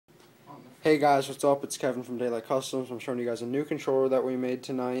Hey guys, what's up? It's Kevin from Daylight Customs. I'm showing you guys a new controller that we made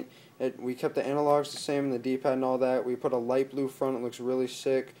tonight. We kept the analogs the same, the D-pad and all that. We put a light blue front, it looks really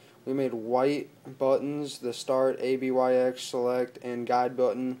sick. We made white buttons, the start, A, B, Y, X, select, and guide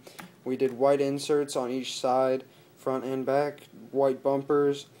button. We did white inserts on each side, front and back, white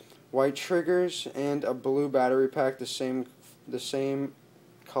bumpers, white triggers, and a blue battery pack, the same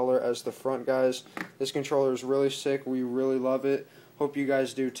color as the front, guys. This controller is really sick. We really love it. Hope you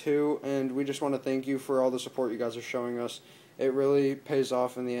guys do too, and we just want to thank you for all the support you guys are showing us. It really pays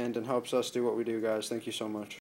off in the end and helps us do what we do, guys. Thank you so much.